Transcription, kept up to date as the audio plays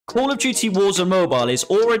Call of Duty Warzone Mobile is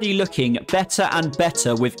already looking better and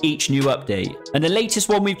better with each new update. And the latest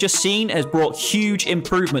one we've just seen has brought huge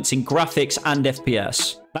improvements in graphics and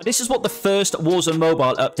FPS. Now, this is what the first Warzone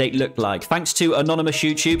Mobile update looked like, thanks to Anonymous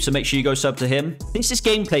YouTube, so make sure you go sub to him. This is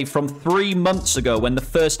gameplay from 3 months ago when the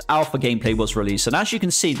first alpha gameplay was released, and as you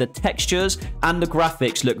can see, the textures and the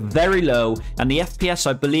graphics look very low, and the FPS,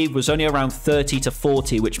 I believe, was only around 30 to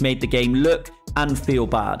 40, which made the game look and feel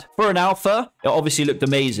bad. For an alpha, it obviously looked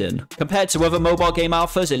amazing. Compared to other mobile game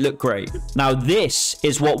alphas, it looked great. Now, this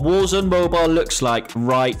is what Warzone Mobile looks like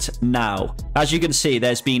right now. As you can see,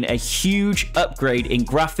 there's been a huge upgrade in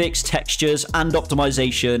graphics, textures, and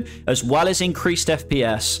optimization, as well as increased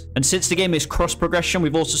FPS. And since the game is cross-progression,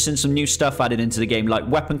 we've also seen some new stuff added into the game, like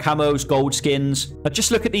weapon camos, gold skins. But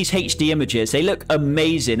just look at these HD images. They look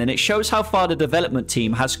amazing, and it shows how far the development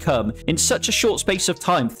team has come in such a short space of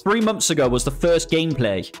time. 3 months ago was the first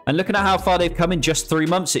gameplay, and looking at how far they've come in just 3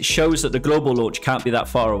 months, it shows that the global launch can't be that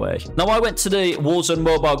far away. Now, I went to the Warzone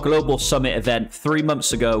Mobile Global Summit event 3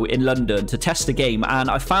 months ago in London to test the game,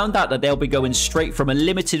 and I found out that they'll be going straight from a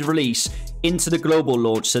limited release into the global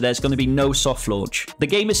launch, so there's going to be no soft launch. The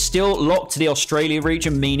game is still locked to the Australia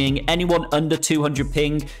region, meaning anyone under 200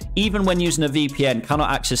 ping, even when using a VPN, cannot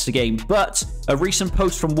access the game. But a recent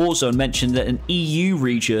post from Warzone mentioned that an EU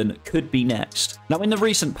region could be next. Now, in the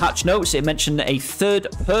recent patch notes, it mentioned that a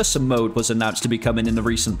third-person mode was announced to be coming in the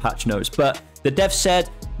recent patch notes, but the dev said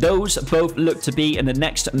those both look to be in the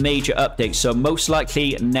next major update, so most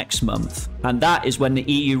likely next month. And that is when the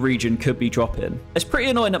EU region could be dropping. It's pretty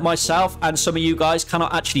annoying that myself and some of you guys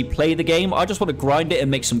cannot actually play the game. I just want to grind it and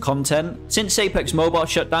make some content. Since Apex Mobile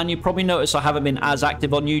shut down, you probably noticed I haven't been as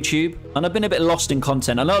active on YouTube, and I've been a bit lost in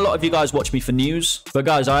content. I know a lot of you guys watch me for news, but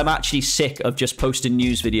guys, I'm actually sick of just posting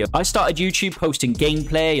news videos. I started YouTube posting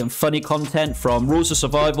gameplay and funny content, from Rules of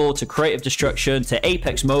Survival to Creative Destruction to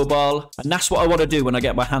Apex Mobile, and that's what I want to do when I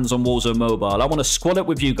get my hands on Warzone Mobile. I want to squad up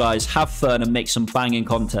with you guys, have fun, and make some banging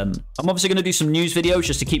content. I'm obviously going to do some news videos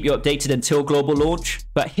just to keep you updated until global launch,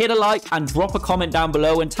 but hit a like and drop a comment down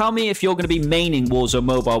below and tell me if you're going to be maining Warzone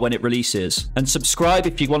Mobile when it releases, and subscribe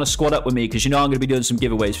if you want to squad up with me, because you know I'm going to be doing some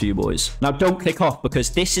giveaways for you boys. Now, don't click off, because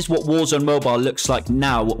this is what Warzone Mobile looks like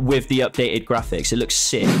now with the updated graphics. It looks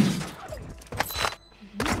sick.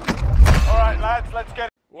 All right, lads, let's get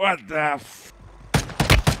it. What the f...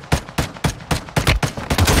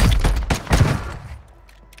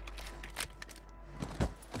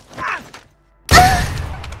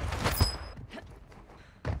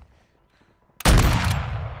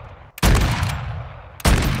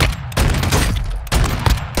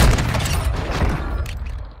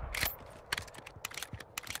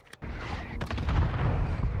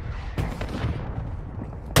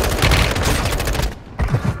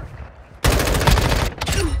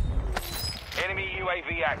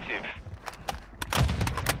 UAV active.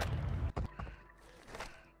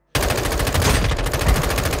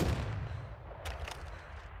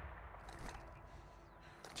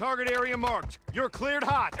 Target area marked. You're cleared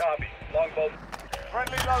hot. Copy. Longbow.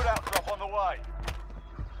 Friendly loadout drop on the way.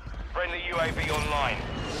 Friendly UAV online.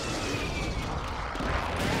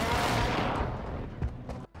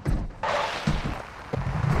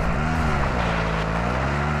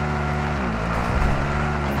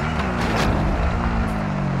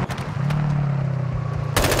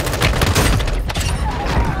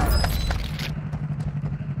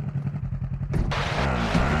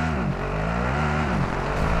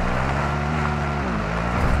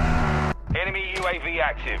 Enemy UAV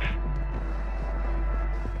active.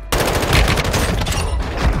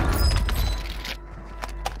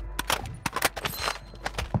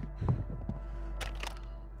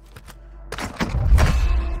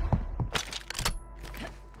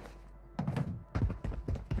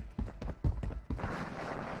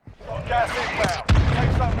 Gas inbound.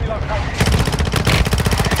 Take some relocation.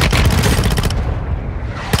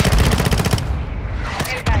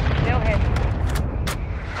 Impact, still hit.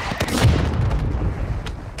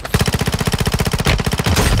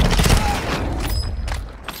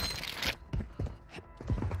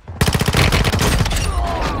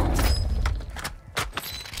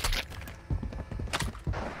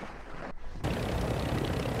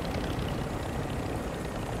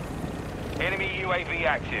 Enemy UAV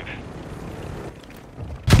active.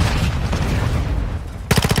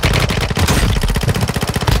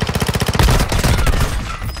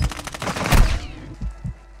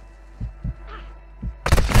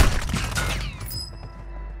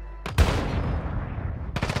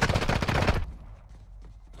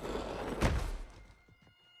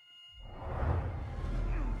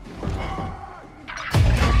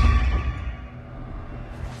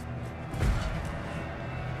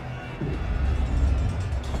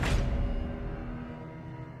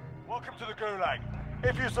 Welcome to the Gulag.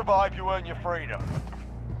 If you survive, you earn your freedom.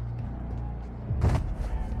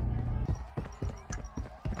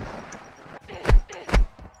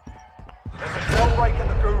 There's a shell break in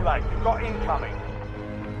the Gulag. You've got incoming.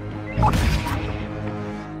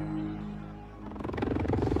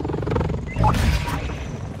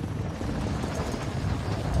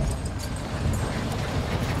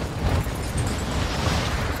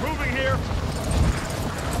 Moving here.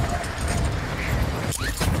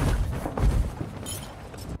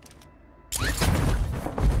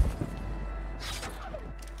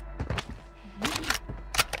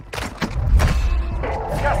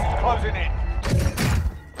 Gas is closing in.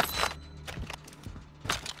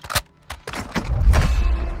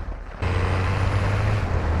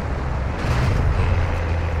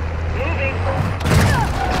 Moving.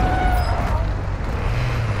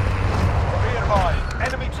 Be advised,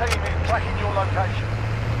 enemy team is tracking your location.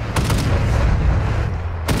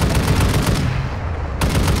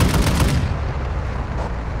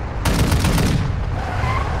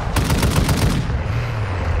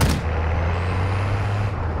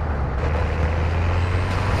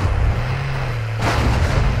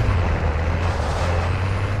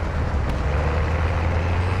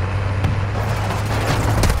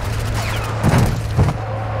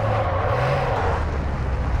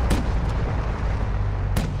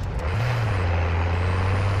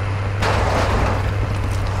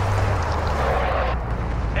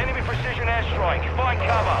 Enemy precision airstrike. Find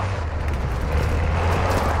cover.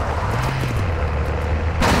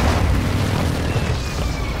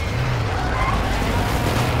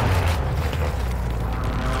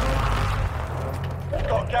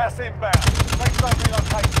 Got gas inbound. Make some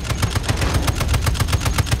relocation.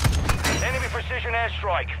 Enemy precision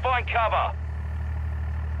airstrike. Find cover.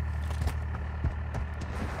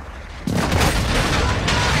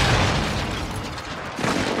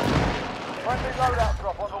 Friendly loadout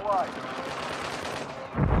drop on the way.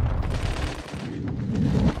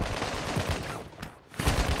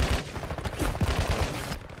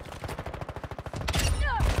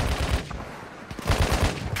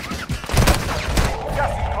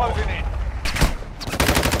 Gas is closing in.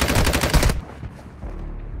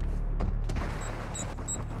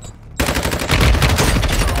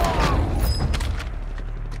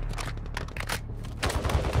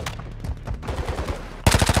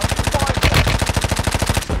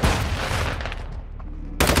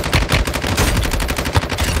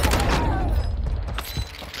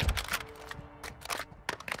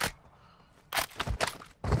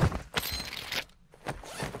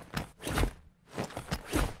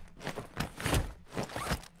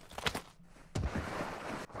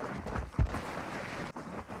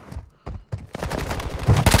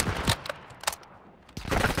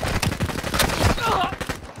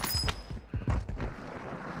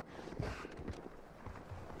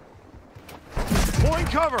 Pulling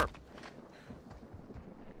cover.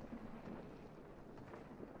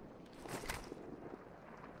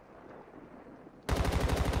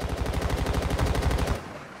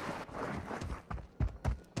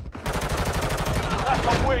 That's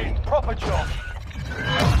a win. Proper job.